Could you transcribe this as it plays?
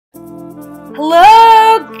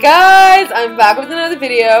Hello guys, I'm back with another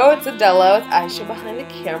video. It's Adela with Aisha behind the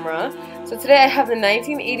camera. So today I have the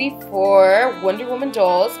 1984 Wonder Woman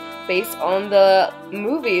dolls based on the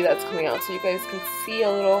movie that's coming out. So you guys can see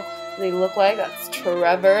a little what they look like. That's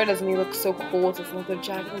Trevor. Doesn't he look so cool with his leather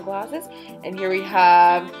jacket and glasses? And here we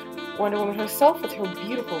have Wonder Woman herself with her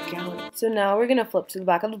beautiful gown. So now we're going to flip to the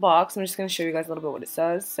back of the box. I'm just going to show you guys a little bit what it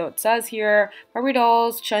says. So it says here, Barbie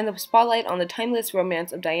dolls shine the spotlight on the timeless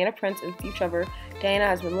romance of Diana Prince and Steve Trevor. Diana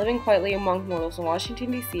has been living quietly among mortals in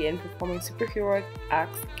Washington, D.C. and performing superheroic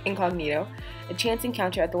acts incognito. A chance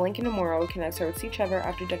encounter at the Lincoln Memorial connects her with Steve Trevor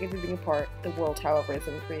after decades of being apart. The world, however, is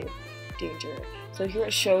in grave danger. So here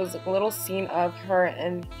it shows a little scene of her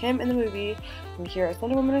and him in the movie, and here is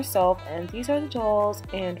Wonder Woman herself, and these are the dolls,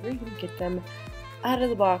 and we're going to get them out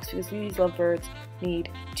of the box because these lovebirds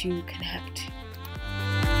need to connect.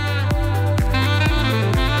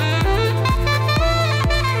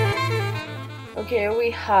 Okay,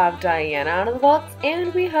 we have Diana out of the box,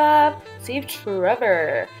 and we have Steve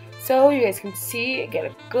Trevor. So you guys can see, get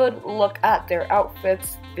a good look at their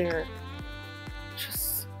outfits. They're just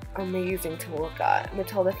amazing to look at.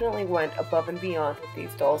 Mattel definitely went above and beyond with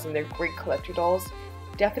these dolls, and they're great collector dolls.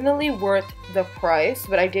 Definitely worth the price,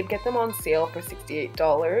 but I did get them on sale for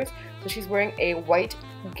 $68. So she's wearing a white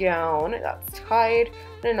gown that's tied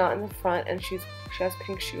and a knot in the front, and she has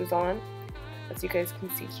pink shoes on, as you guys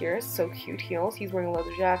can see here. So cute heels. He's wearing a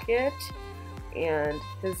leather jacket, and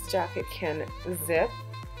his jacket can zip,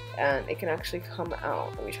 and it can actually come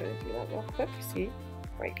out. Let me try to do that real quick. See?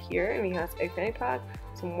 Right here, and he has a fanny pack,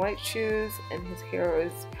 some white shoes, and his hair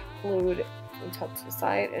is glued from top to the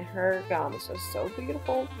side, and her gown is just so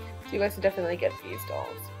beautiful. So you guys should definitely get these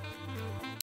dolls.